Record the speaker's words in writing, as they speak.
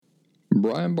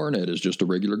Brian Barnett is just a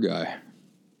regular guy.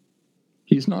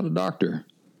 He's not a doctor.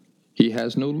 He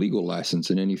has no legal license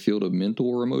in any field of mental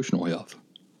or emotional health.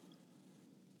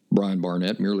 Brian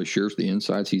Barnett merely shares the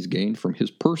insights he's gained from his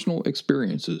personal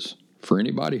experiences for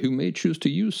anybody who may choose to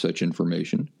use such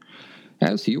information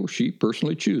as he or she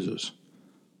personally chooses,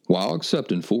 while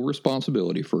accepting full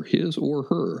responsibility for his or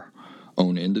her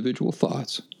own individual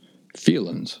thoughts,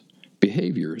 feelings,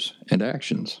 behaviors, and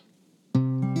actions.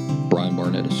 Brian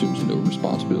Barnett assumes no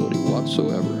responsibility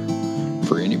whatsoever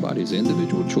for anybody's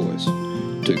individual choice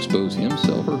to expose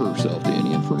himself or herself to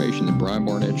any information that Brian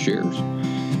Barnett shares.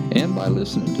 And by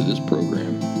listening to this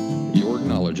program, you're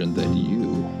acknowledging that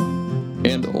you,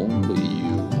 and only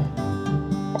you,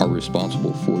 are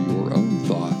responsible for your own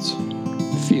thoughts,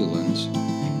 feelings,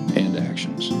 and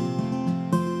actions.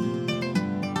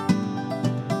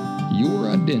 Your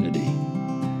identity.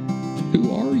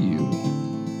 Who are you?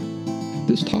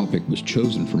 This topic was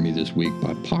chosen for me this week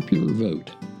by popular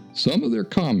vote. Some of their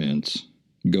comments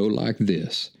go like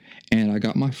this, and I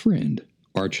got my friend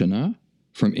Archana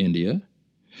from India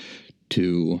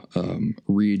to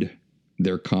read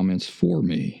their comments for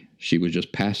me. She was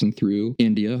just passing through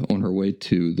India on her way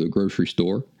to the grocery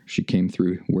store. She came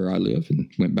through where I live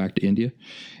and went back to India,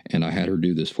 and I had her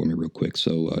do this for me real quick.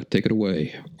 So take it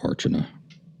away, Archana.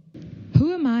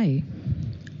 Who am I?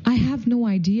 I have no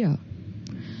idea.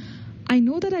 I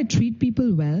know that I treat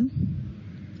people well.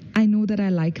 I know that I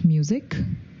like music.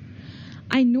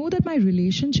 I know that my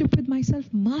relationship with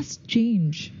myself must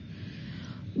change.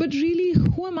 But really,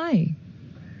 who am I?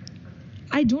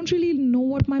 I don't really know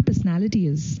what my personality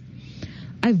is.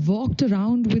 I've walked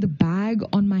around with a bag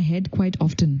on my head quite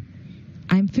often.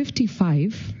 I'm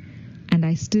 55 and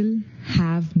I still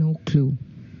have no clue.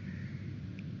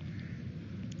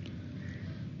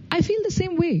 I feel the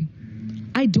same way.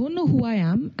 I don't know who I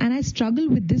am and I struggle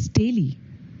with this daily.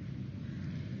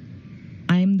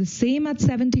 I am the same at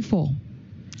 74.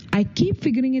 I keep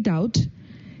figuring it out,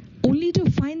 only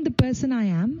to find the person I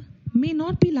am may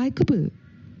not be likable.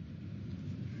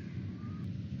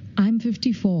 I'm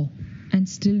 54 and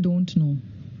still don't know.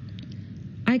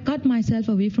 I cut myself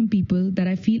away from people that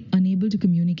I feel unable to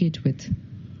communicate with.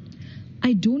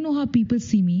 I don't know how people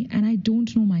see me and I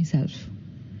don't know myself.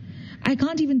 I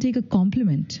can't even take a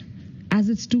compliment as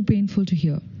it's too painful to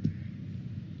hear.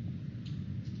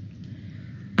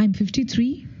 I'm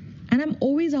 53 and I'm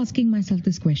always asking myself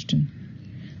this question.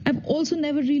 I've also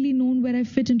never really known where I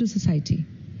fit into society.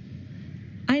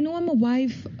 I know I'm a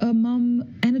wife, a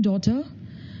mom, and a daughter,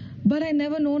 but I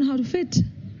never known how to fit.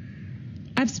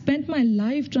 I've spent my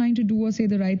life trying to do or say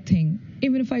the right thing,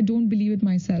 even if I don't believe it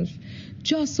myself,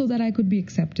 just so that I could be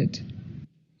accepted.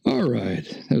 All right,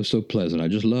 that was so pleasant. I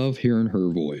just love hearing her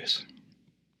voice.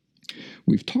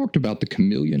 We've talked about the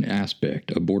chameleon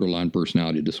aspect of borderline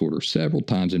personality disorder several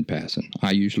times in passing.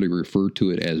 I usually refer to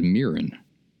it as mirroring,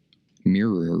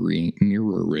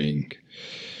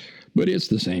 but it's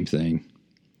the same thing.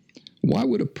 Why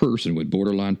would a person with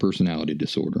borderline personality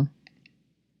disorder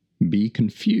be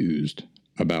confused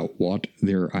about what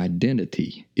their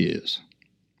identity is?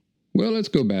 Well, let's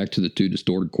go back to the two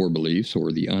distorted core beliefs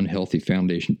or the unhealthy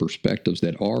foundation perspectives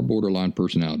that are borderline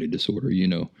personality disorder. You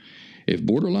know, if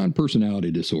borderline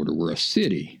personality disorder were a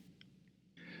city,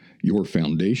 your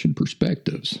foundation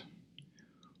perspectives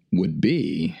would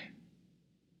be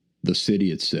the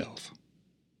city itself.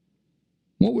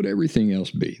 What would everything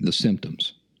else be? The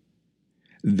symptoms.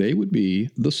 They would be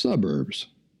the suburbs.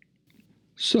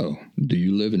 So, do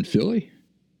you live in Philly?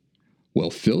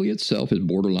 Well, Philly itself is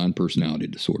borderline personality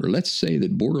disorder. Let's say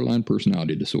that borderline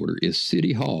personality disorder is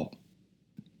City Hall.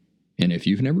 And if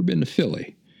you've never been to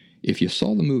Philly, if you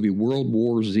saw the movie World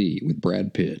War Z with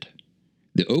Brad Pitt,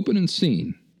 the opening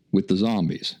scene with the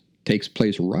zombies takes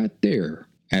place right there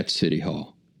at City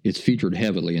Hall. It's featured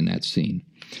heavily in that scene.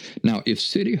 Now, if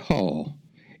City Hall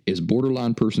is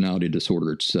borderline personality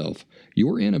disorder itself,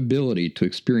 your inability to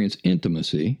experience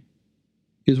intimacy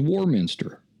is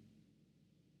Warminster.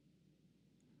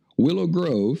 Willow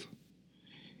Grove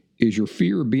is your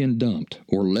fear of being dumped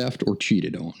or left or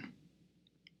cheated on.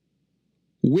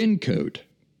 Wyncote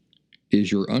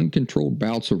is your uncontrolled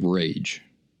bouts of rage.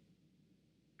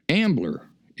 Ambler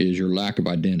is your lack of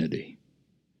identity.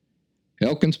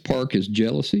 Elkins Park is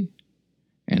jealousy,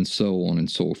 and so on and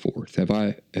so forth. Have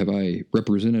I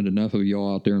represented enough of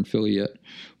y'all out there in Philly yet?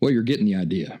 Well, you're getting the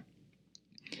idea.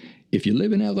 If you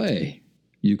live in LA,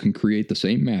 you can create the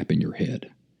same map in your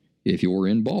head. If you're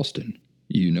in Boston,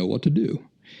 you know what to do.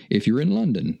 If you're in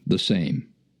London, the same.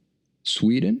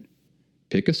 Sweden,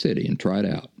 pick a city and try it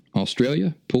out.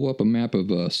 Australia, pull up a map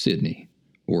of Sydney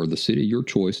or the city of your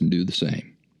choice and do the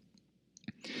same.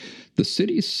 The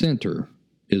city's center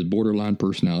is borderline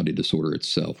personality disorder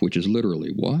itself, which is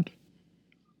literally what?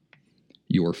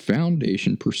 Your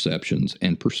foundation perceptions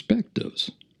and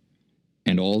perspectives.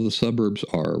 And all the suburbs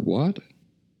are what?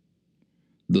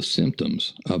 The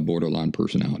symptoms of borderline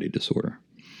personality disorder.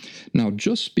 Now,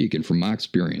 just speaking from my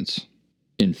experience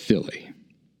in Philly,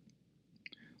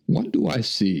 what do I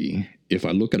see if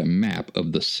I look at a map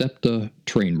of the SEPTA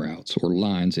train routes or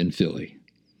lines in Philly?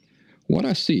 What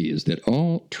I see is that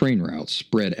all train routes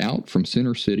spread out from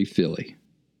Center City, Philly.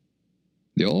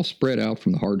 They all spread out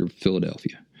from the heart of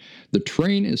Philadelphia. The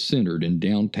train is centered in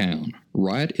downtown,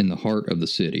 right in the heart of the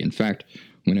city. In fact,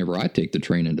 whenever I take the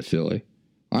train into Philly,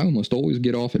 I almost always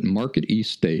get off at Market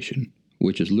East Station,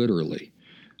 which is literally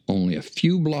only a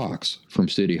few blocks from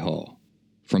City Hall.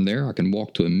 From there, I can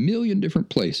walk to a million different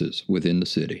places within the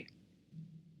city.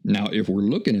 Now, if we're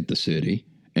looking at the city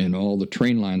and all the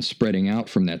train lines spreading out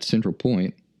from that central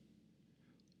point,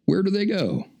 where do they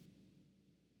go?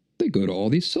 They go to all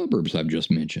these suburbs I've just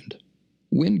mentioned.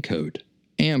 Wyncote,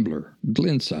 Ambler,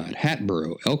 Glenside,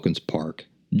 Hatboro, Elkins Park,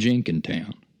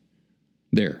 Jenkintown.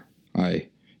 There, I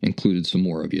included some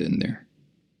more of you in there.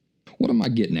 What am I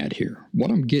getting at here? What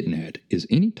I'm getting at is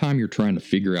anytime you're trying to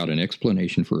figure out an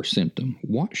explanation for a symptom,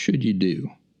 what should you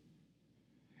do?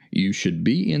 You should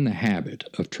be in the habit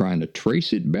of trying to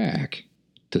trace it back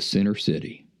to Center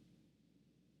City,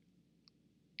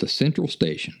 to Central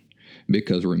Station.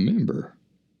 Because remember,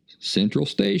 Central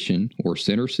Station or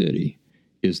Center City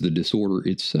is the disorder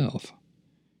itself.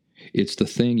 It's the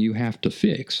thing you have to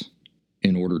fix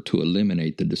in order to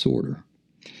eliminate the disorder.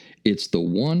 It's the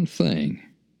one thing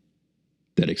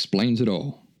that explains it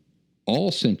all.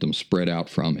 All symptoms spread out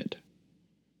from it.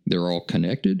 They're all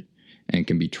connected and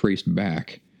can be traced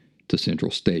back to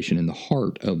Central Station in the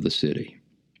heart of the city.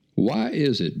 Why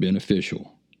is it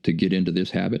beneficial to get into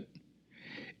this habit?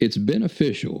 It's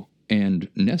beneficial and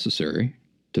necessary,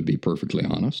 to be perfectly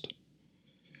honest,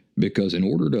 because in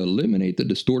order to eliminate the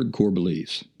distorted core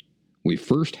beliefs, we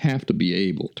first have to be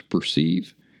able to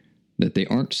perceive that they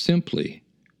aren't simply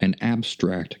an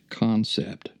abstract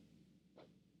concept,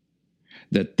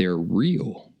 that they're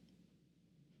real,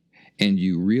 and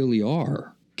you really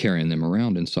are carrying them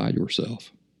around inside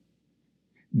yourself.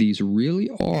 These really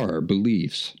are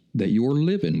beliefs that you're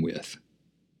living with,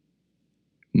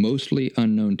 mostly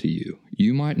unknown to you.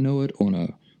 You might know it on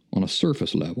a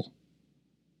surface level,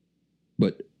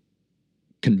 but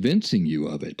convincing you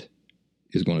of it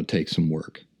is going to take some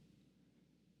work.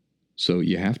 So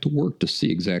you have to work to see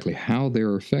exactly how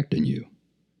they're affecting you,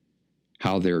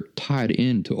 how they're tied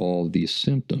into all of these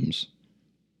symptoms.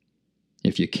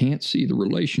 If you can't see the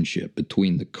relationship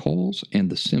between the cause and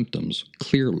the symptoms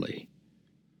clearly,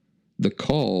 the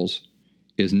cause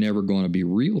is never going to be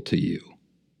real to you.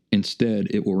 Instead,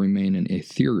 it will remain an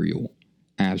ethereal,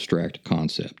 abstract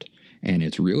concept, and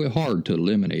it's really hard to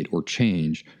eliminate or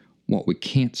change what we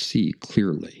can't see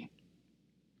clearly.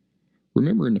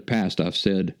 Remember, in the past I've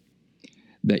said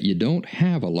that you don't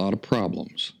have a lot of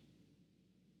problems,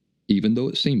 even though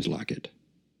it seems like it.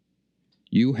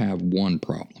 You have one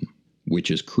problem,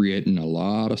 which is creating a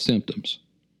lot of symptoms.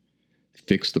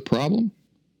 Fix the problem,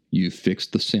 you fix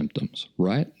the symptoms,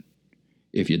 right?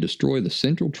 If you destroy the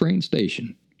central train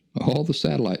station, all the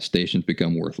satellite stations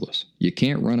become worthless. You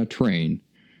can't run a train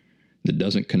that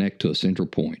doesn't connect to a central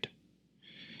point.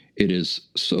 It is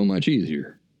so much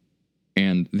easier,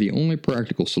 and the only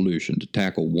practical solution to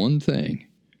tackle one thing,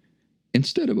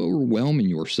 instead of overwhelming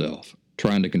yourself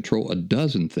trying to control a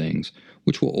dozen things,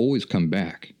 which will always come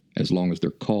back as long as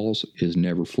their cause is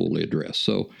never fully addressed.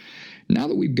 So now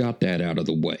that we've got that out of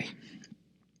the way,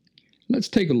 let's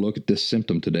take a look at this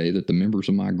symptom today that the members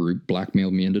of my group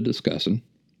blackmailed me into discussing.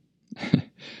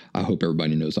 I hope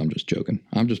everybody knows I'm just joking.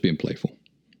 I'm just being playful.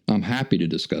 I'm happy to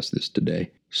discuss this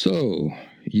today. So,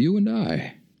 you and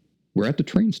I, we're at the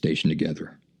train station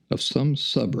together of some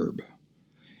suburb,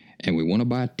 and we want to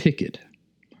buy a ticket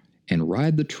and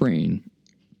ride the train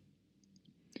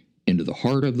into the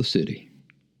heart of the city.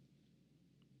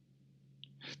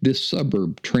 This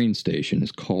suburb train station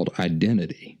is called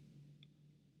Identity.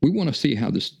 We want to see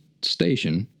how this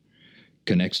station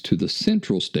connects to the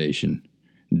central station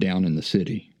down in the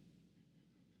city.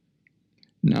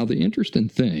 Now, the interesting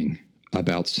thing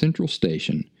about Central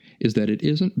Station is that it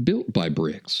isn't built by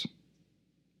bricks.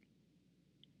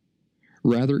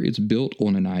 Rather, it's built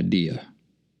on an idea,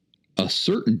 a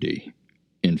certainty,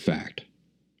 in fact.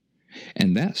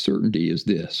 And that certainty is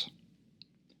this: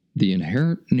 the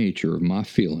inherent nature of my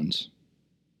feelings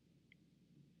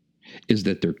is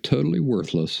that they're totally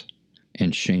worthless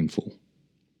and shameful.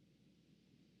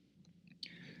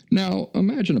 Now,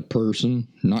 imagine a person,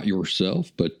 not yourself,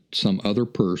 but some other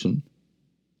person,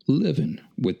 living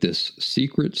with this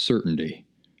secret certainty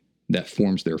that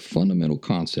forms their fundamental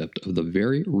concept of the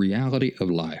very reality of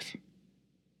life.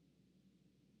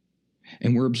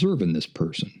 And we're observing this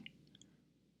person.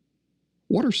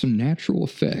 What are some natural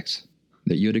effects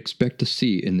that you'd expect to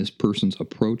see in this person's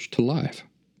approach to life?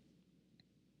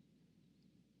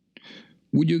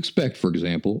 Would you expect, for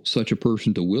example, such a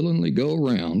person to willingly go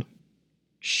around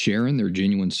sharing their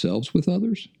genuine selves with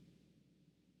others?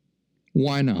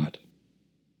 Why not?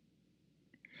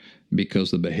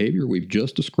 Because the behavior we've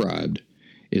just described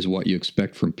is what you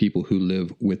expect from people who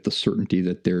live with the certainty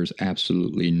that there's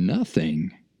absolutely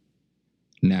nothing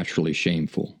naturally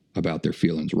shameful about their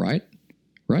feelings, right?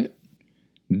 Right?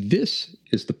 This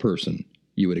is the person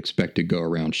you would expect to go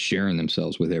around sharing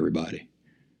themselves with everybody.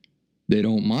 They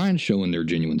don't mind showing their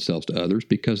genuine selves to others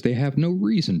because they have no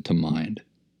reason to mind.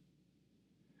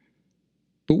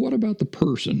 But what about the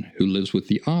person who lives with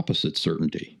the opposite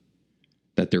certainty,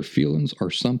 that their feelings are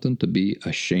something to be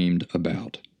ashamed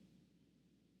about?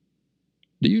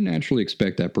 Do you naturally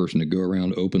expect that person to go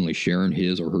around openly sharing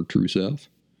his or her true self?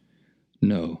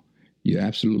 No, you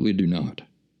absolutely do not.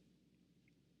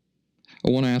 I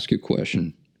want to ask you a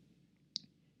question.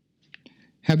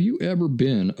 Have you ever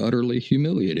been utterly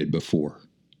humiliated before?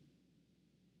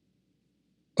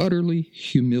 Utterly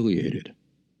humiliated.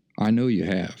 I know you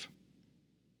have.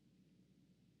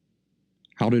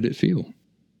 How did it feel?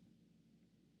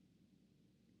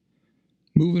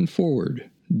 Moving forward,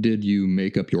 did you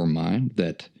make up your mind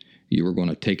that you were going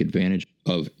to take advantage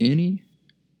of any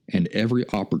and every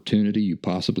opportunity you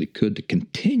possibly could to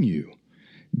continue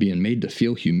being made to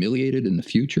feel humiliated in the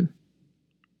future?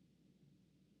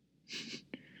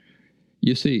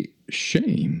 You see,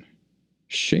 shame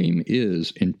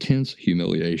is intense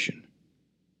humiliation.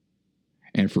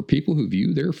 And for people who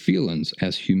view their feelings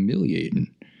as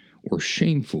humiliating or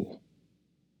shameful,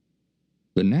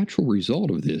 the natural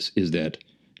result of this is that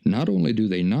not only do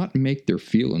they not make their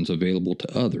feelings available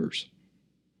to others,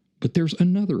 but there's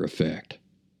another effect.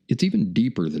 It's even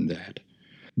deeper than that.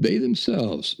 They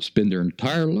themselves spend their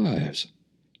entire lives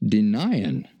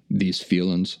denying these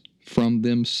feelings from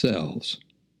themselves.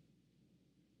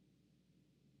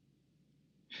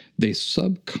 They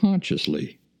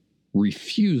subconsciously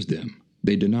refuse them.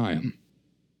 They deny them.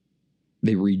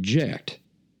 They reject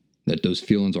that those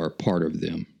feelings are a part of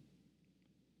them.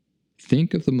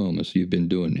 Think of the moments you've been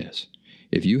doing this.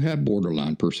 If you have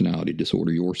borderline personality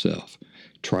disorder yourself,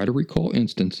 try to recall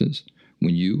instances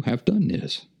when you have done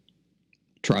this.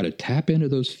 Try to tap into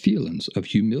those feelings of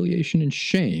humiliation and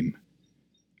shame,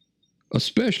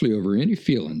 especially over any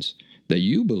feelings that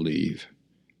you believe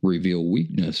reveal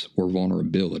weakness or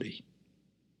vulnerability.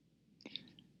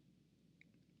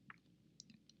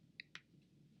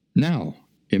 Now,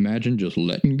 imagine just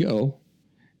letting go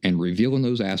and revealing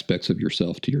those aspects of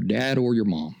yourself to your dad or your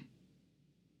mom.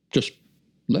 Just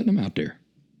letting them out there.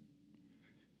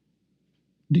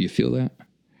 Do you feel that?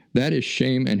 That is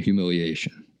shame and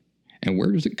humiliation. And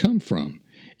where does it come from?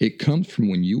 It comes from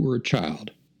when you were a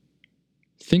child.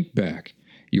 Think back.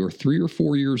 You're 3 or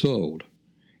 4 years old,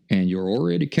 and you're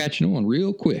already catching on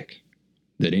real quick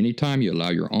that anytime you allow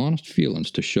your honest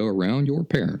feelings to show around your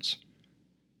parents,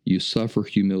 you suffer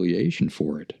humiliation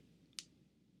for it.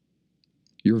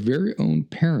 Your very own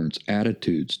parents'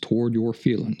 attitudes toward your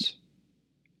feelings,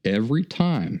 every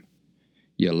time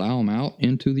you allow them out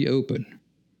into the open,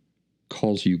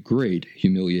 cause you great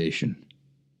humiliation.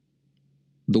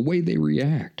 The way they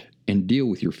react and deal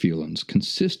with your feelings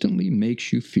consistently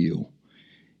makes you feel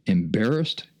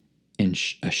embarrassed and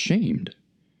ashamed,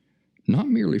 not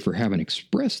merely for having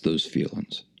expressed those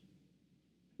feelings.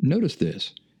 Notice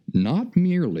this, not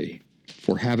merely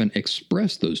for having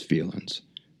expressed those feelings,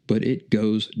 but it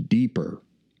goes deeper.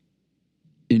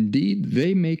 Indeed,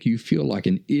 they make you feel like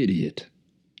an idiot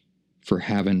for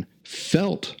having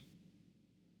felt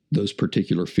those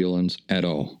particular feelings at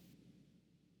all.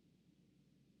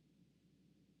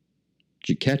 Did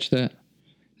you catch that?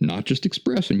 Not just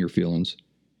expressing your feelings.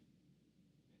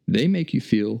 They make you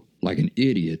feel like an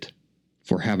idiot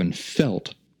for having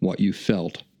felt what you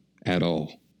felt at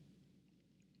all.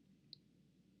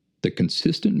 The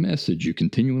consistent message you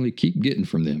continually keep getting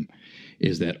from them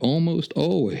is that almost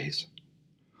always,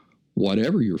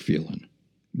 whatever you're feeling,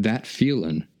 that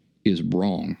feeling is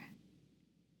wrong.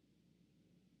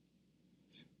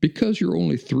 Because you're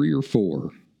only 3 or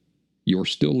 4, you're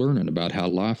still learning about how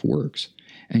life works.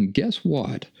 And guess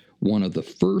what? One of the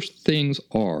first things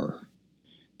are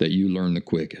that you learn the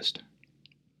quickest.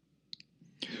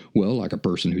 Well, like a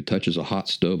person who touches a hot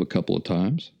stove a couple of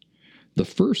times, the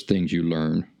first things you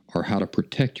learn are how to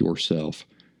protect yourself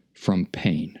from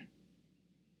pain.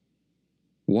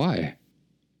 Why?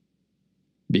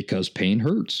 Because pain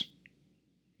hurts.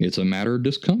 It's a matter of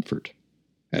discomfort.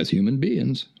 As human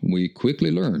beings, we quickly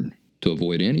learn to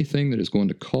avoid anything that is going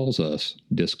to cause us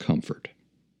discomfort.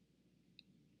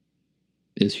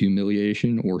 Is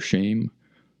humiliation or shame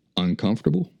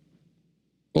uncomfortable?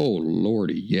 Oh,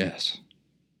 Lordy, yes.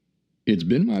 It's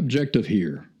been my objective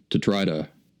here to try to,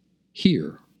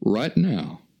 here, right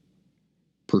now,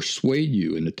 persuade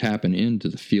you into tapping into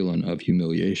the feeling of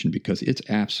humiliation because it's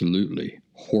absolutely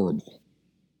horrible.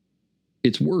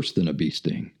 It's worse than a bee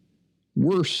sting,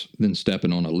 worse than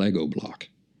stepping on a Lego block,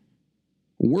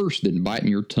 worse than biting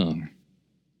your tongue,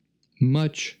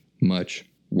 much, much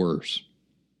worse.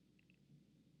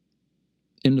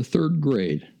 In the 3rd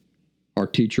grade, our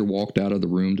teacher walked out of the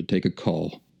room to take a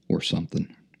call or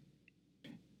something.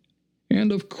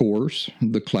 And of course,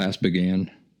 the class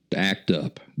began to act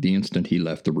up the instant he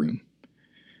left the room.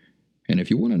 And if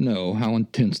you want to know how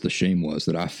intense the shame was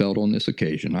that I felt on this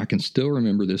occasion, I can still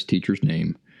remember this teacher's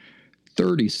name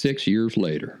 36 years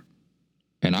later.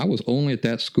 And I was only at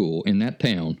that school in that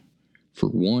town for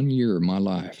 1 year of my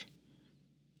life.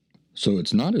 So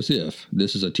it's not as if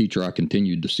this is a teacher I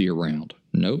continued to see around.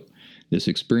 Nope, this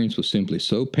experience was simply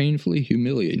so painfully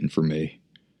humiliating for me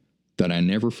that I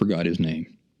never forgot his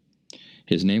name.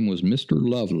 His name was Mr.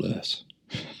 Lovelace.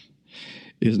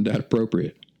 Isn't that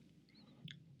appropriate?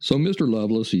 So Mr.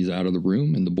 Lovelace, he's out of the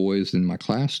room, and the boys in my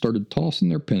class started tossing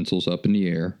their pencils up in the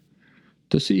air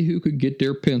to see who could get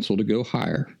their pencil to go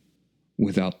higher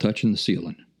without touching the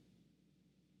ceiling.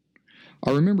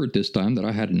 I remember at this time that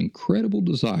I had an incredible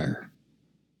desire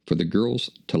for the girls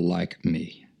to like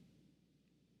me.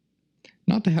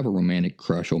 Not to have a romantic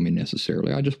crush on me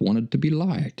necessarily, I just wanted to be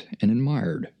liked and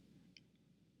admired.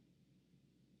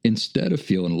 Instead of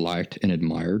feeling liked and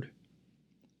admired,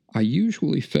 I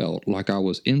usually felt like I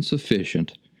was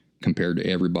insufficient compared to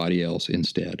everybody else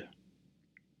instead.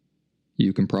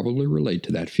 You can probably relate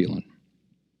to that feeling.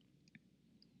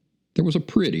 There was a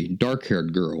pretty,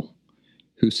 dark-haired girl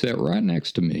who sat right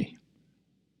next to me,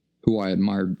 who I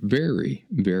admired very,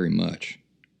 very much.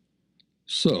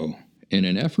 So, in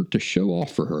an effort to show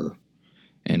off for her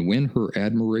and win her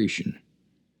admiration,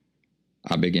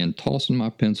 I began tossing my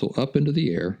pencil up into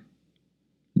the air,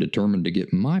 determined to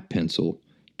get my pencil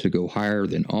to go higher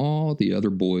than all the other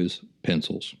boys'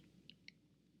 pencils.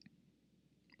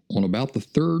 On about the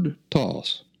 3rd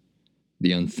toss,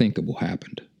 the unthinkable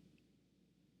happened.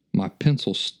 My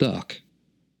pencil stuck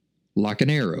like an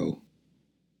arrow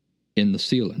in the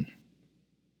ceiling.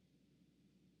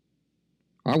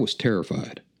 I was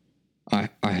terrified. I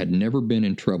had never been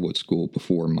in trouble at school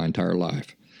before in my entire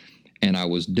life, and I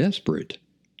was desperate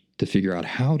to figure out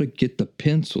how to get the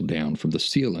pencil down from the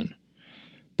ceiling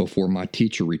before my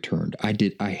teacher returned.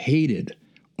 I hated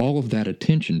all of that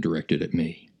attention directed at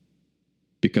me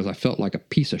because I felt like a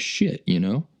piece of shit, you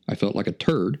know? I felt like a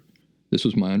turd. This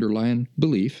was my underlying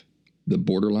belief, the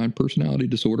borderline personality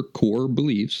disorder core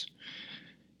beliefs.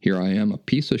 Here I am, a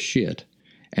piece of shit,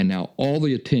 and now all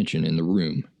the attention in the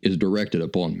room is directed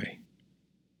upon me.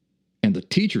 And the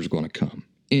teacher's going to come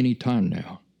any time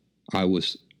now. I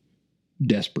was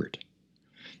desperate.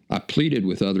 I pleaded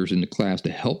with others in the class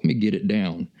to help me get it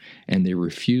down, and they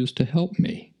refused to help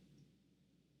me.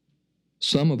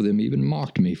 Some of them even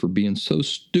mocked me for being so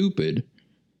stupid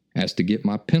as to get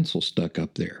my pencil stuck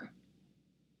up there.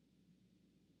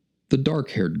 The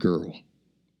dark-haired girl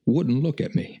wouldn't look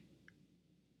at me.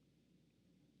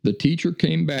 The teacher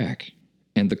came back,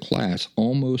 and the class,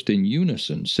 almost in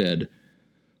unison, said,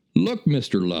 "Look,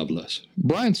 Mr. Lovelace,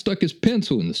 Brian stuck his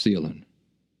pencil in the ceiling."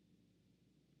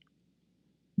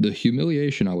 The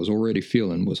humiliation I was already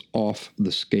feeling was off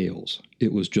the scales.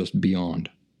 It was just beyond.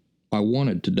 I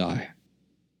wanted to die.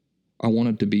 I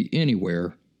wanted to be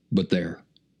anywhere but there.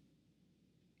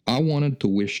 I wanted to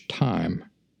wish time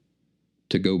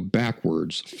to go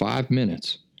backwards 5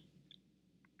 minutes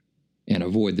and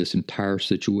avoid this entire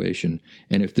situation.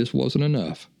 And if this wasn't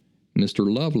enough,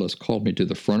 Mr. Lovelace called me to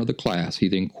the front of the class. He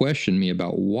then questioned me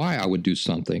about why I would do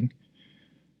something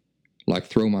like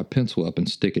throw my pencil up and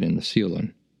stick it in the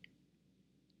ceiling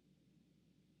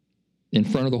in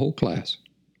front of the whole class.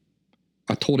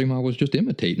 I told him I was just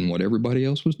imitating what everybody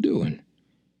else was doing.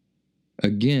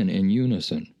 Again, in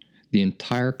unison, the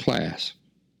entire class,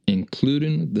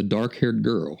 including the dark-haired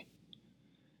girl,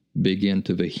 began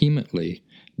to vehemently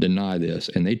deny this,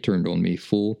 and they turned on me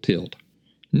full tilt.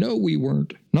 "No, we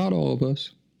weren't. Not all of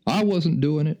us. I wasn't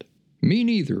doing it. Me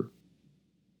neither."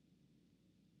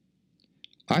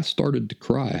 I started to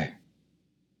cry.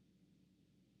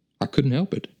 I couldn't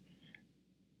help it.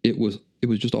 It was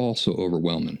just all so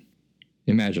overwhelming.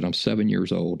 Imagine, I'm 7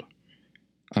 years old.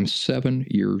 I'm 7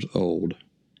 years old.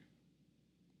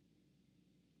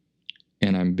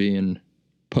 from being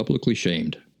publicly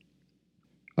shamed.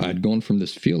 I had gone from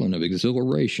this feeling of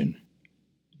exhilaration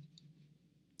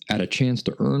at a chance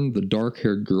to earn the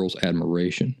dark-haired girl's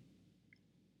admiration,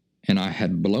 and I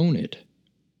had blown it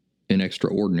in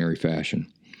extraordinary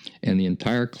fashion, and the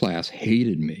entire class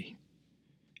hated me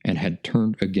and had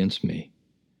turned against me.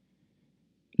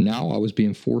 Now I was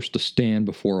being forced to stand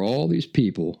before all these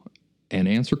people and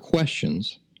answer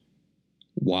questions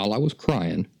while I was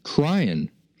crying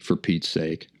for Pete's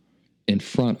sake, in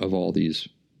front of all these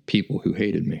people who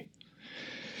hated me.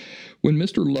 When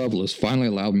Mr. Lovelace finally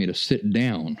allowed me to sit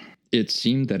down, it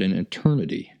seemed that an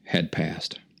eternity had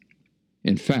passed.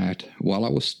 In fact, while I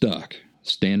was stuck,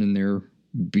 standing there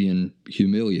being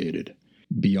humiliated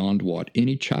beyond what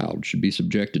any child should be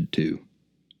subjected to,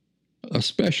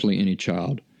 especially any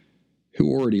child who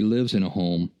already lives in a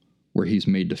home where he's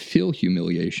made to feel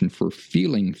humiliation for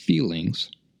feeling feelings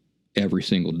every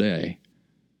single day,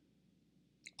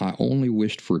 I only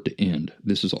wished for it to end.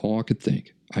 This is all I could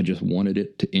think. I just wanted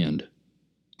it to end.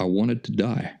 I wanted to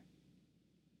die.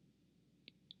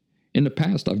 In the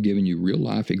past, I've given you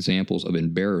real-life examples of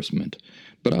embarrassment,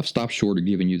 but I've stopped short of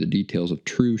giving you the details of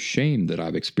true shame that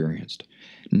I've experienced.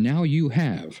 Now you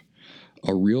have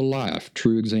a real-life,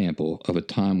 true example of a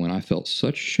time when I felt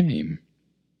such shame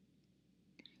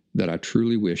that I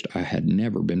truly wished I had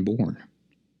never been born.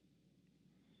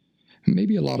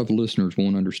 Maybe a lot of listeners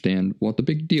won't understand what the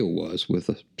big deal was with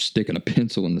sticking a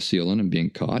pencil in the ceiling and being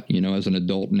caught. As an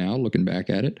adult now, looking back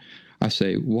at it, I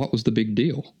say, what was the big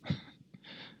deal?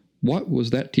 What was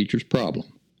that teacher's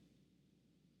problem?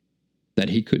 That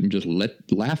he couldn't just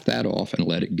laugh that off and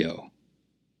let it go.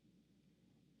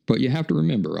 But you have to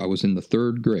remember, I was in the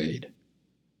 3rd grade.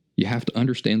 You have to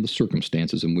understand the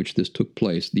circumstances in which this took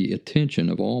place. The attention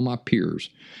of all my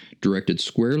peers directed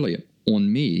squarely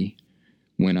on me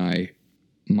when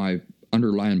my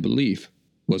underlying belief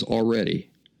was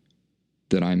already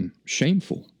that I'm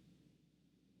shameful.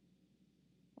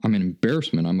 I'm an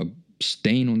embarrassment. I'm a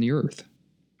stain on the earth.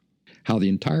 How the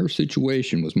entire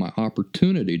situation was my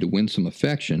opportunity to win some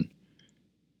affection,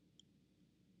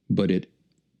 but it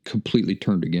completely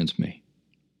turned against me.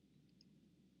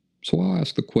 So I'll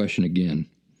ask the question again.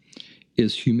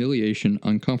 Is humiliation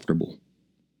uncomfortable?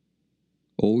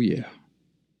 Oh yeah.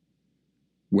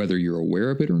 Whether you're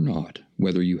aware of it or not,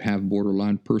 whether you have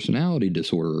borderline personality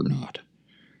disorder or not,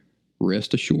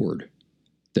 rest assured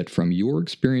that from your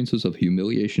experiences of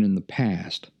humiliation in the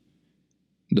past,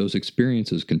 those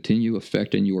experiences continue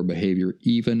affecting your behavior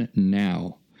even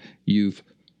now. You've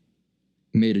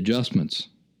made adjustments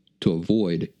to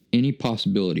avoid any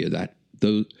possibility of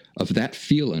that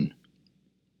feeling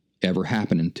ever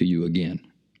happening to you again.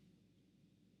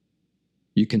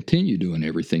 You continue doing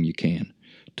everything you can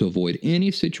to avoid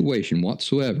any situation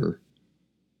whatsoever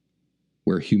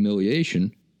where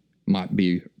humiliation might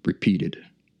be repeated.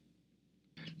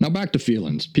 Now back to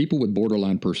feelings. People with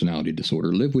borderline personality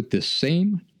disorder live with this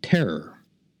same terror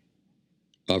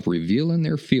of revealing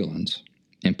their feelings,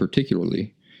 and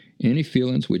particularly any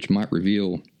feelings which might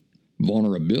reveal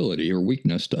vulnerability or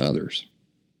weakness to others.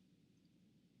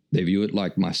 They view it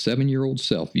like my 7-year-old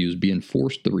self views being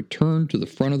forced to return to the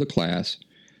front of the class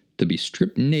to be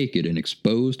stripped naked and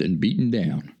exposed and beaten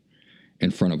down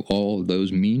in front of all of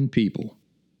those mean people.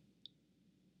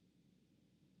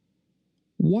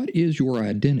 What is your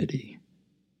identity?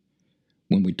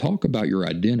 When we talk about your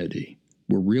identity,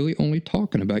 we're really only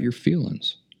talking about your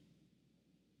feelings.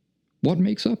 What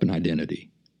makes up an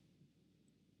identity?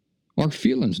 Our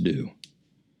feelings do.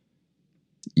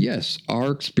 Yes,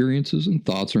 our experiences and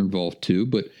thoughts are involved too,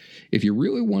 but if you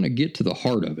really want to get to the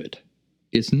heart of it,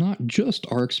 it's not just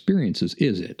our experiences,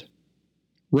 is it?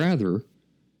 Rather,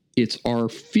 it's our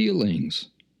feelings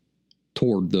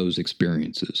toward those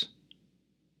experiences.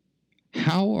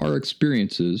 How our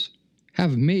experiences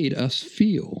have made us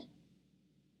feel.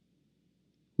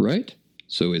 Right?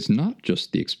 So it's not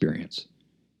just the experience.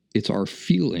 It's our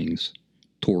feelings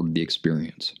toward the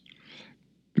experience.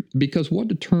 Because what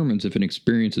determines if an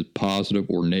experience is positive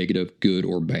or negative, good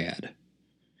or bad?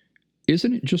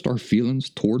 Isn't it just our feelings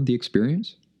toward the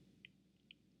experience?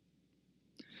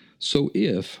 So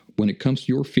if, when it comes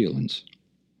to your feelings,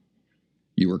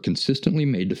 you are consistently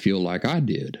made to feel like I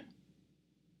did,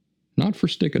 not for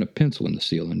sticking a pencil in the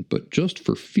ceiling, but just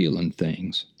for feeling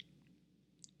things,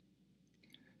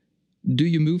 do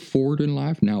you move forward in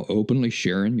life now openly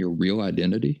sharing your real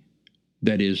identity?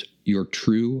 That is, your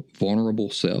true, vulnerable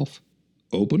self,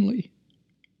 openly?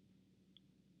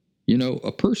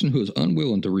 A person who is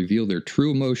unwilling to reveal their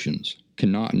true emotions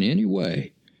cannot in any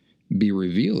way be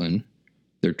revealing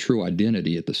their true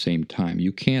identity at the same time.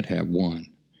 You can't have one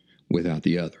without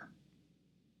the other.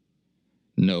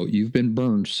 No, you've been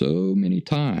burned so many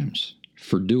times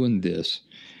for doing this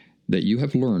that you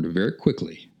have learned very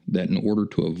quickly that in order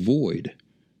to avoid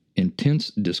intense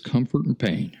discomfort and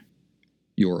pain,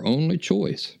 your only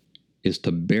choice is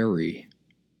to bury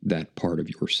that part of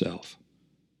yourself.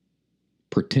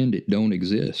 Pretend it don't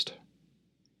exist.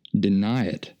 Deny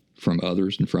it from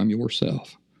others and from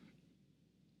yourself.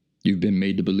 You've been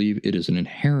made to believe it is an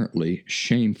inherently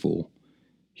shameful,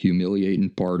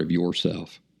 humiliating part of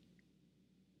yourself.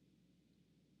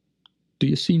 Do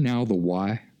you see now the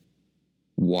why?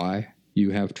 Why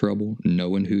you have trouble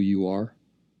knowing who you are,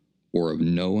 or of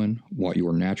knowing what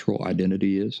your natural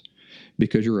identity is?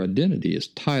 Because your identity is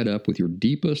tied up with your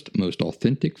deepest, most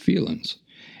authentic feelings.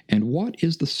 And what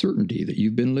is the certainty that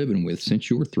you've been living with since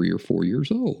you were 3 or 4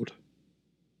 years old?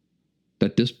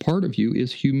 That this part of you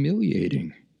is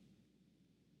humiliating.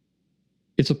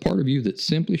 It's a part of you that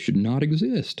simply should not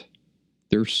exist.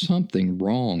 There's something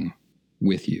wrong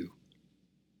with you.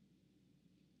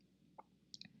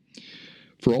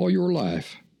 For all your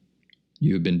life,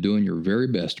 you have been doing your very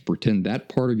best to pretend that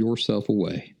part of yourself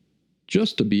away,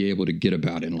 just to be able to get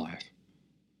about in life.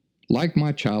 Like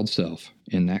my child self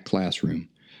in that classroom,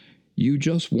 you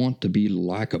just want to be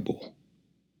likable.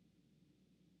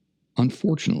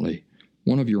 Unfortunately,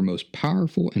 one of your most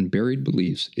powerful and buried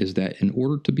beliefs is that in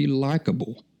order to be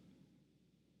likable,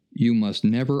 you must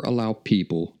never allow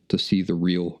people to see the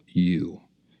real you.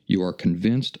 You are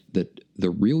convinced that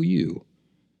the real you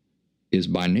is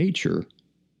by nature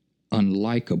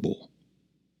unlikable,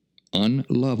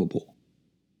 unlovable.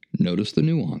 Notice the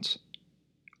nuance.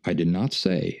 I did not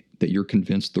say that you're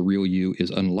convinced the real you is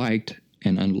unliked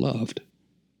and unloved.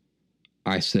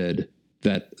 I said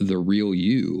that the real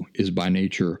you is by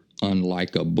nature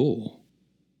unlikable,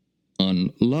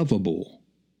 unlovable.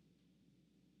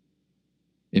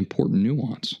 Important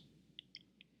nuance.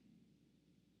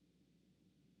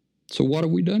 So what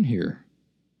have we done here?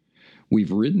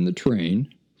 We've ridden the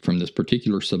train from this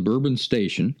particular suburban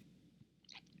station,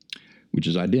 which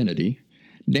is identity,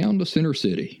 down to Center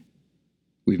City.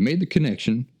 We've made the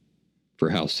connection for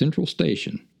how Central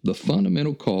Station, the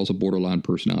fundamental cause of borderline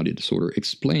personality disorder,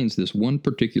 explains this one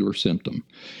particular symptom.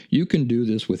 You can do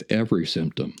this with every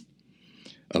symptom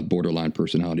of borderline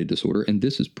personality disorder, and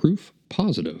this is proof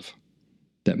positive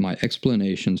that my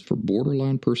explanations for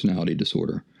borderline personality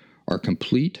disorder are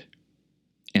complete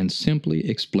and simply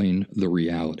explain the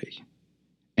reality,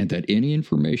 and that any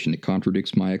information that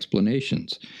contradicts my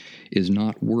explanations is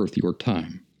not worth your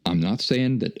time. I'm not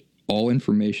saying that all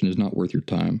information is not worth your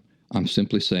time. I'm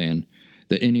simply saying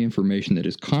that any information that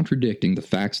is contradicting the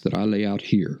facts that I lay out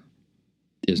here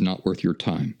is not worth your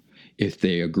time. If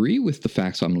they agree with the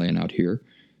facts I'm laying out here,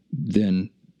 then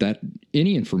that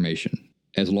any information,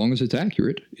 as long as it's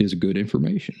accurate, is good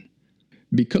information.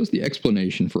 Because the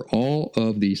explanation for all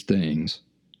of these things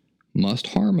must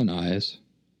harmonize,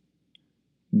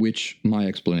 which my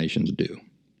explanations do.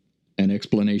 An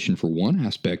explanation for one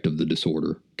aspect of the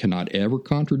disorder cannot ever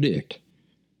contradict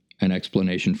an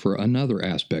explanation for another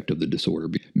aspect of the disorder,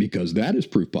 because that is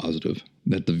proof positive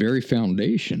that the very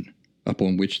foundation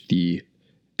upon which the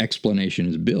explanation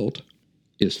is built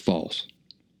is false.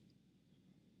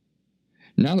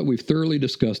 Now that we've thoroughly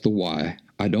discussed the why,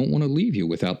 I don't want to leave you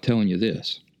without telling you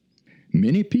this.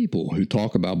 Many people who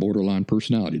talk about borderline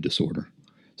personality disorder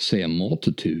say a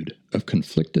multitude of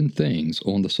conflicting things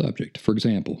on the subject. For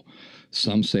example,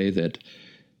 some say that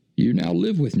you now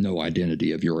live with no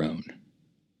identity of your own.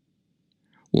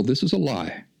 Well, this is a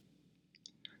lie.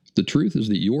 The truth is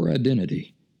that your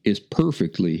identity is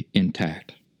perfectly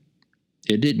intact.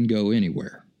 It didn't go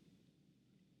anywhere.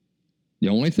 The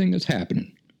only thing that's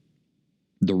happening,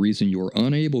 the reason you're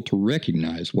unable to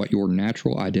recognize what your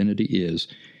natural identity is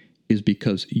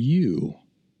because you,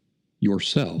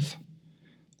 yourself,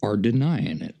 are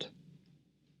denying it.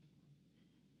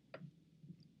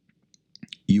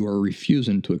 You are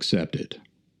refusing to accept it.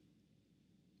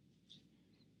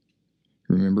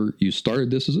 Remember, you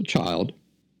started this as a child.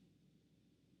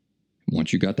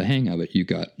 Once you got the hang of it,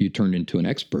 you turned into an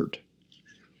expert.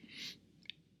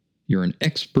 You're an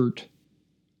expert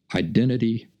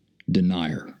identity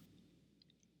denier.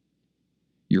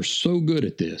 You're so good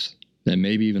at this that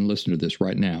maybe even listening to this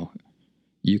right now,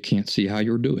 you can't see how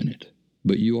you're doing it,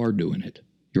 but you are doing it.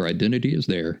 Your identity is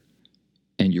there,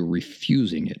 and you're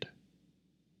refusing it.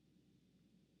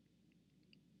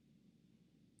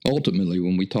 Ultimately,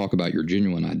 when we talk about your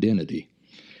genuine identity,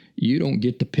 you don't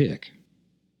get to pick.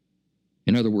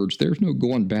 In other words, there's no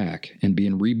going back and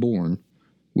being reborn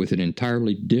with an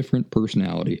entirely different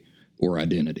personality or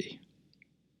identity.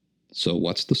 So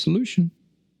what's the solution?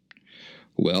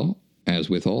 Well, As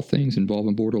with all things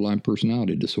involving borderline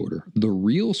personality disorder, the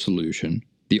real solution,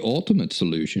 the ultimate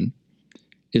solution,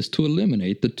 is to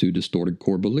eliminate the two distorted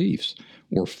core beliefs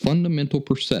or fundamental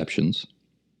perceptions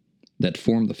that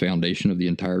form the foundation of the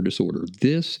entire disorder.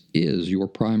 This is your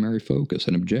primary focus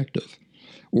and objective,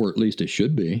 or at least it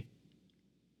should be.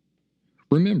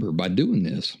 Remember, by doing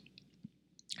this,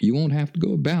 you won't have to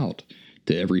go about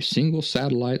to every single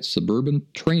satellite suburban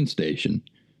train station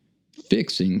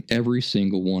fixing every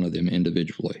single one of them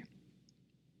individually.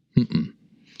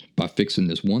 By fixing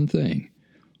this one thing,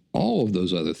 all of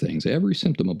those other things, every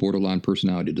symptom of borderline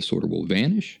personality disorder will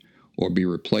vanish or be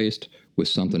replaced with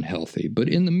something healthy. But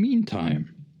in the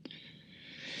meantime,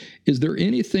 is there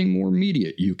anything more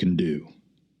immediate you can do?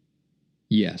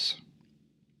 Yes.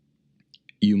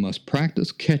 You must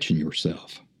practice catching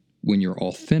yourself when your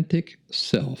authentic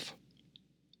self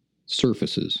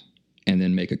surfaces, and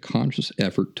then make a conscious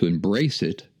effort to embrace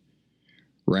it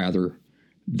rather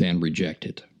than reject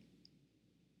it.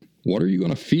 What are you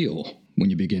going to feel when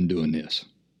you begin doing this?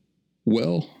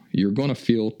 Well, you're going to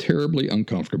feel terribly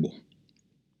uncomfortable.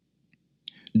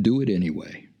 Do it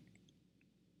anyway.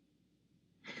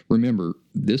 Remember,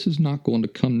 this is not going to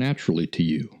come naturally to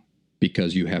you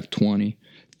because you have 20,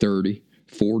 30,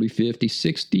 40, 50,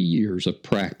 60 years of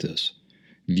practice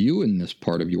viewing this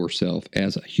part of yourself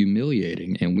as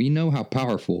humiliating, and we know how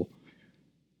powerful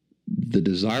the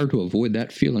desire to avoid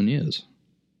that feeling is.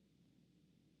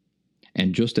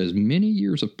 And just as many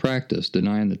years of practice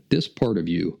denying that this part of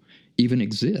you even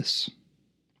exists.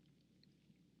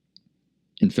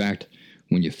 In fact,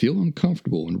 when you feel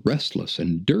uncomfortable and restless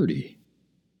and dirty,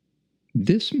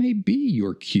 this may be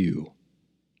your cue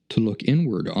to look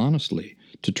inward honestly,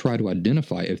 to try to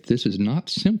identify if this is not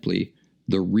simply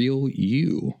the real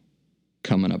you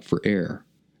coming up for air.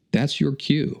 That's your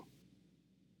cue.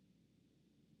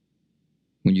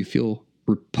 When you feel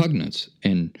repugnance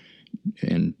and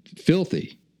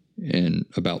filthy and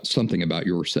about something about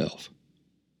yourself,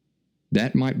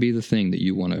 that might be the thing that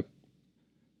you want to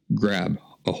grab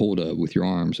a hold of with your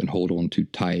arms and hold on too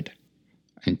tight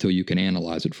until you can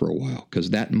analyze it for a while,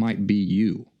 because that might be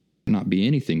you, not be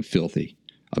anything filthy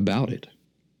about it.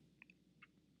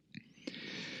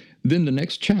 Then the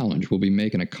next challenge will be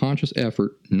making a conscious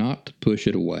effort not to push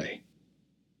it away,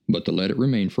 but to let it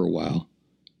remain for a while,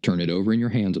 turn it over in your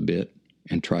hands a bit,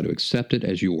 and try to accept it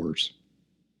as yours,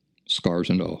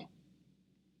 scars and all.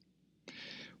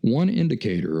 One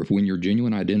indicator of when your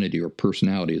genuine identity or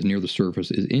personality is near the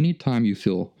surface is any time you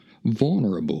feel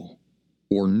vulnerable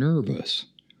or nervous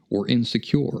or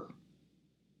insecure.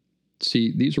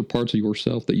 See, these are parts of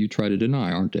yourself that you try to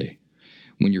deny, aren't they?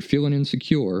 When you're feeling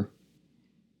insecure,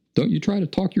 don't you try to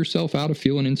talk yourself out of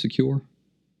feeling insecure?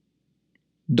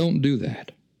 Don't do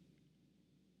that.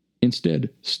 Instead,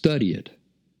 study it.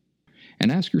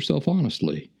 And ask yourself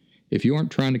honestly, if you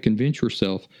aren't trying to convince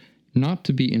yourself not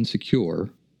to be insecure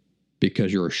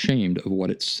because you're ashamed of what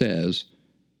it says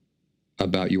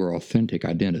about your authentic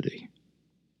identity.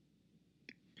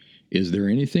 Is there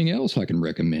anything else I can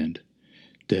recommend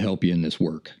to help you in this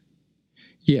work?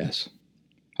 Yes.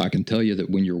 I can tell you that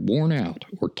when you're worn out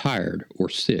or tired or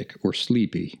sick or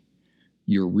sleepy,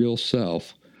 your real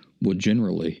self will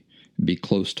generally be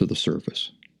close to the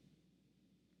surface.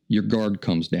 Your guard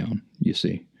comes down, you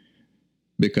see,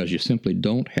 because you simply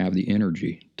don't have the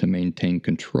energy to maintain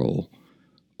control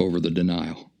over the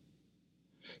denial.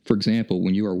 For example,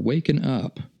 when you are waking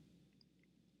up,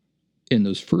 in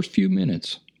those first few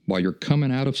minutes while you're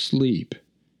coming out of sleep,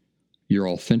 your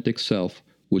authentic self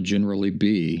will generally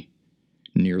be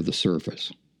near the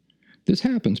surface. This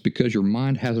happens because your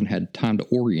mind hasn't had time to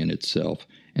orient itself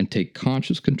and take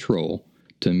conscious control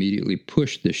to immediately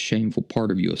push this shameful part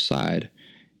of you aside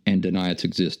and deny its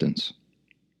existence.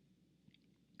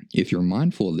 If you're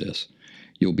mindful of this,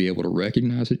 you'll be able to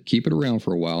recognize it, keep it around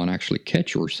for a while, and actually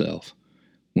catch yourself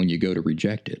when you go to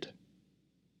reject it.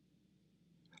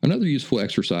 Another useful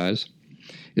exercise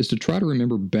is to try to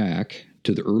remember back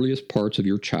to the earliest parts of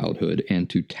your childhood and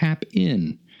to tap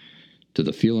in to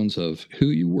the feelings of who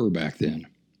you were back then.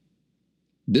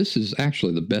 This is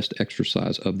actually the best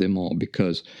exercise of them all,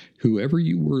 because whoever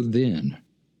you were then,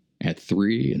 at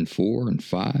 3 and 4 and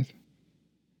 5,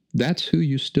 that's who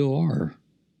you still are,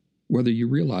 whether you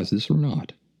realize this or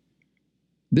not.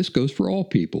 This goes for all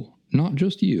people, not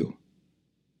just you.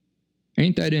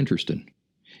 Ain't that interesting?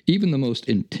 Even the most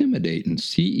intimidating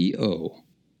CEO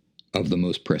of the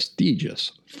most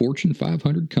prestigious Fortune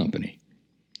 500 company,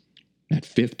 at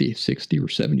 50, 60, or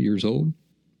 70 years old,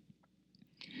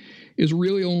 is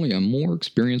really only a more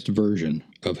experienced version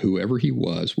of whoever he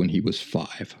was when he was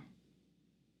 5.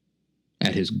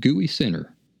 At his gooey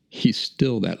center, he's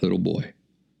still that little boy.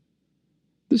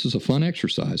 This is a fun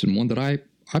exercise and one that I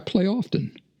play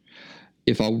often.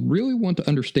 If I really want to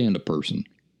understand a person,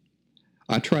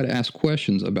 I try to ask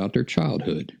questions about their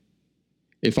childhood.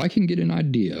 If I can get an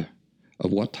idea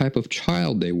of what type of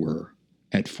child they were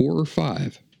at 4 or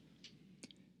 5,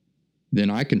 then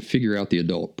I can figure out the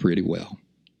adult pretty well.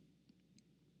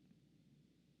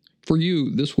 For you,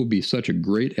 this will be such a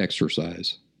great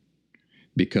exercise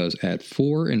because at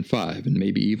 4 and 5, and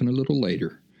maybe even a little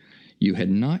later, you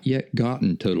had not yet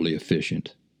gotten totally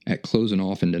efficient at closing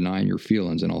off and denying your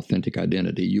feelings and authentic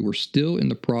identity. You were still in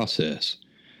the process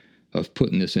of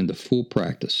putting this into full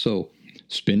practice. So,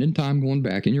 spending time going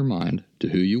back in your mind to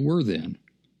who you were then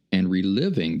and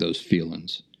reliving those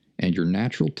feelings and your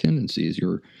natural tendencies,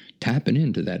 you're tapping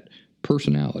into that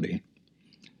personality.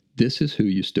 This is who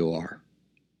you still are.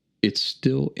 It's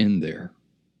still in there.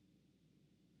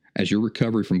 As your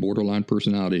recovery from borderline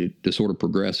personality disorder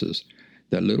progresses,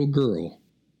 that little girl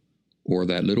or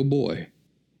that little boy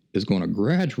is going to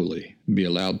gradually be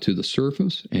allowed to the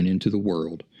surface and into the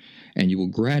world, and you will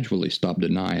gradually stop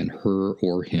denying her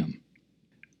or him.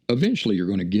 Eventually, you're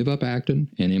going to give up acting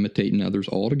and imitating others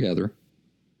altogether,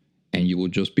 and you will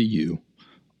just be you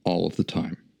all of the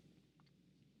time.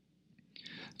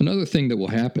 Another thing that will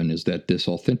happen is that this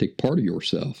authentic part of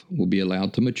yourself will be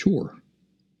allowed to mature.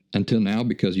 Until now,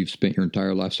 because you've spent your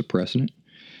entire life suppressing it,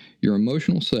 your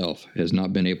emotional self has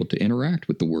not been able to interact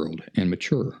with the world and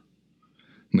mature.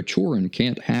 Maturing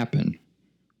can't happen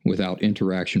without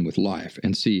interaction with life.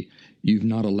 And see, you've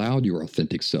not allowed your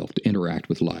authentic self to interact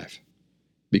with life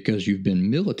because you've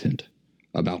been militant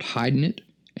about hiding it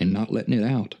and not letting it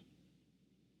out.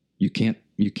 You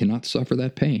cannot suffer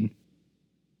that pain.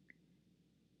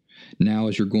 Now,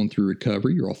 as you're going through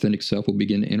recovery, your authentic self will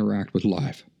begin to interact with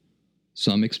life.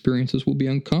 Some experiences will be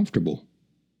uncomfortable.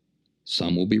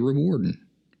 Some will be rewarding.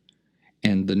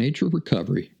 And the nature of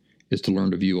recovery is to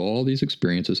learn to view all these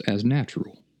experiences as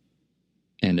natural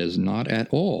and as not at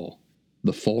all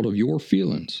the fault of your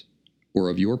feelings or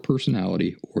of your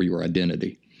personality or your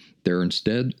identity. They're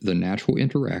instead the natural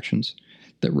interactions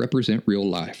that represent real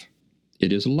life.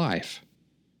 It is life,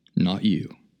 not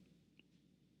you.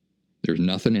 There's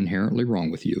nothing inherently wrong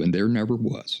with you, and there never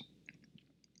was.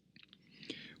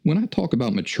 When I talk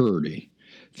about maturity,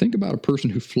 think about a person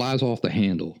who flies off the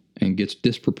handle and gets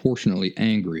disproportionately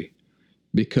angry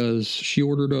because she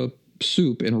ordered a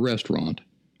soup in a restaurant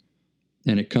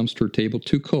and it comes to her table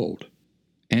too cold,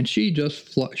 and she just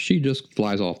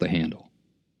flies off the handle.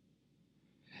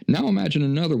 Now imagine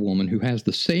another woman who has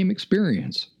the same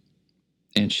experience,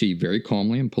 and she very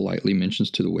calmly and politely mentions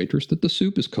to the waitress that the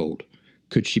soup is cold.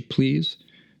 Could she please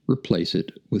replace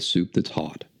it with soup that's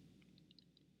hot?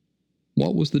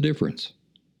 What was the difference?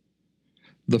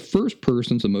 The first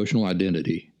person's emotional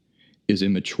identity is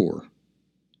immature.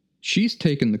 She's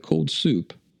taken the cold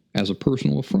soup as a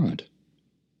personal affront.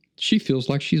 She feels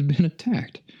like she's been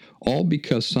attacked, all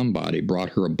because somebody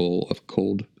brought her a bowl of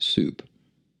cold soup.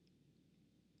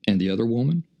 And the other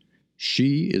woman,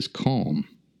 she is calm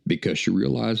because she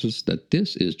realizes that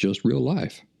this is just real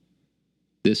life.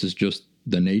 This is just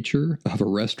the nature of a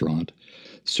restaurant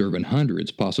serving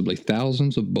hundreds, possibly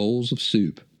thousands of bowls of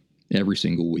soup every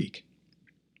single week.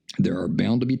 There are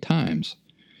bound to be times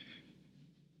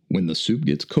when the soup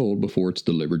gets cold before it's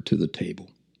delivered to the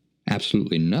table.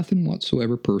 Absolutely nothing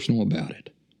whatsoever personal about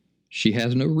it. She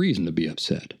has no reason to be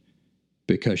upset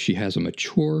because she has a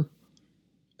mature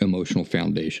emotional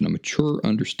foundation, a mature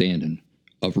understanding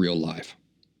of real life.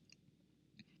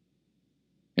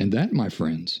 And that, my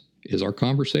friends, is our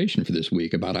conversation for this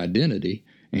week about identity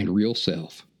and real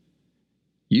self.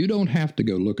 You don't have to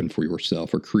go looking for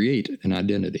yourself or create an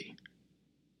identity.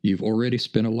 You've already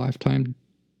spent a lifetime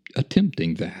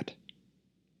attempting that.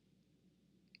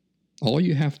 All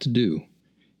you have to do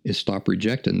is stop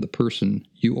rejecting the person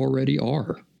you already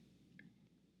are,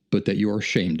 but that you are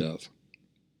ashamed of.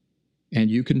 And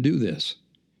you can do this.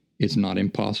 It's not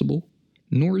impossible,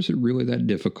 nor is it really that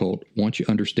difficult once you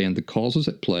understand the causes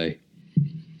at play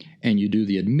and you do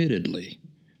the admittedly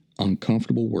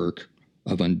uncomfortable work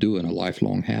of undoing a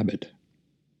lifelong habit.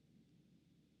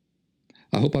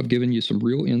 I hope I've given you some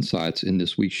real insights in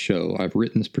this week's show. I've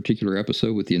written this particular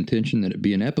episode with the intention that it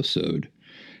be an episode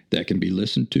that can be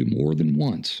listened to more than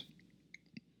once,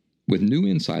 with new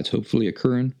insights hopefully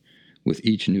occurring with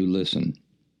each new listen.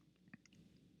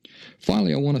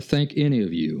 Finally, I want to thank any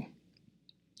of you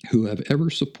who have ever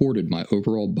supported my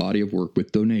overall body of work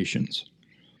with donations.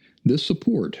 This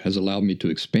support has allowed me to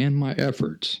expand my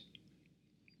efforts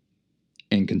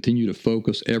and continue to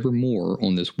focus ever more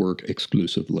on this work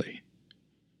exclusively.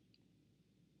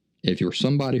 If you're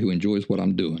somebody who enjoys what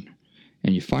I'm doing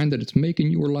and you find that it's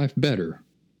making your life better,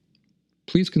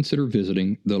 please consider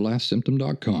visiting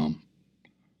thelastsymptom.com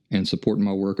and supporting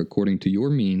my work according to your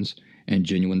means and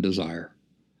genuine desire.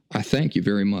 I thank you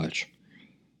very much.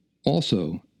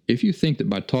 Also, if you think that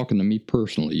by talking to me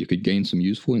personally you could gain some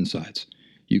useful insights,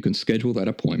 you can schedule that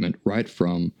appointment right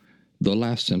from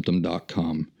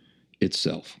thelastsymptom.com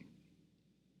itself.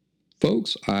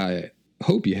 Folks, I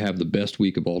hope you have the best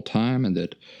week of all time and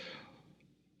that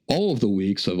all of the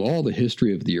weeks of all the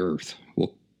history of the earth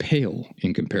will pale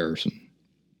in comparison.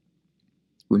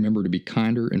 Remember to be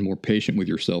kinder and more patient with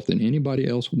yourself than anybody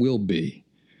else will be,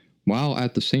 while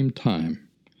at the same time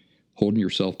holding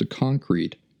yourself to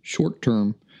concrete,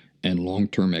 short-term, and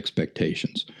long-term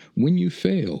expectations. When you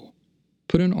fail,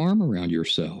 put an arm around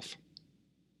yourself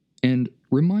and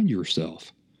remind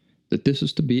yourself that this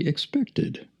is to be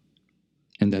expected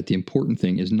and that the important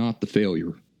thing is not the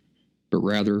failure, but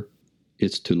rather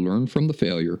it's to learn from the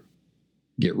failure,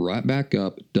 get right back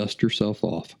up, dust yourself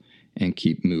off, and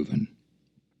keep moving.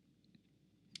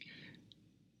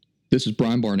 This is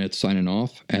Brian Barnett signing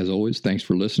off. As always, thanks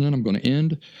for listening. I'm going to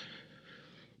end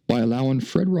by allowing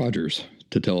Fred Rogers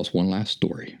to tell us one last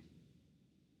story.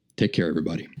 Take care,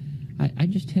 everybody. I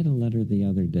just had a letter the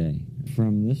other day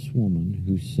from this woman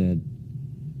who said,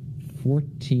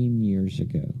 14 years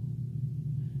ago,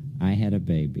 I had a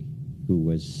baby who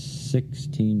was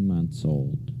 16 months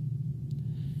old.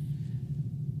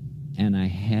 And I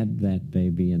had that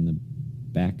baby in the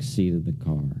back seat of the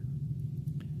car.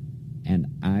 And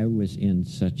I was in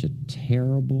such a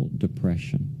terrible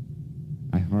depression.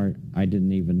 I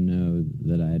didn't even know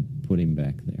that I had put him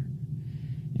back there.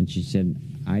 And she said,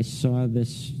 I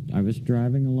was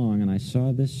driving along and I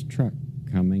saw this truck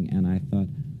coming and I thought,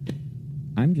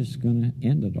 I'm just going to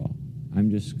end it all. I'm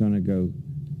just going to go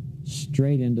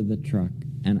straight into the truck.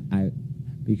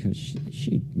 Because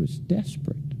she was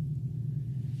desperate.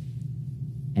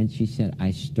 And she said,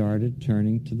 I started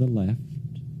turning to the left.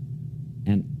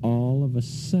 And all of a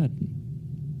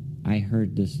sudden, I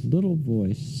heard this little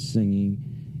voice singing,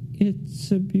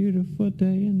 it's a beautiful day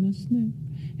in the snow.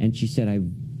 And she said, I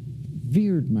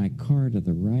veered my car to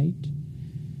the right,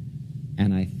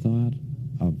 and I thought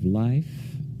of life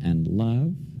and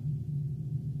love,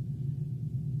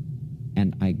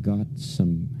 and I got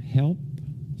some help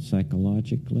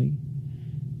psychologically,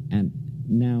 and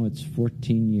now it's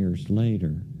 14 years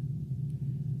later,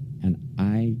 and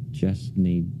I just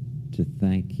need to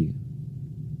thank you.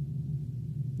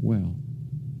 Well,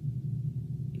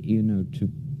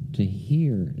 to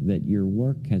hear that your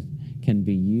work can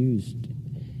be used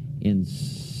in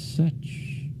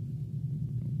such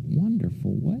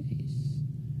wonderful ways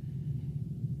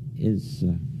is,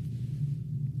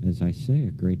 as I say,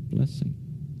 a great blessing.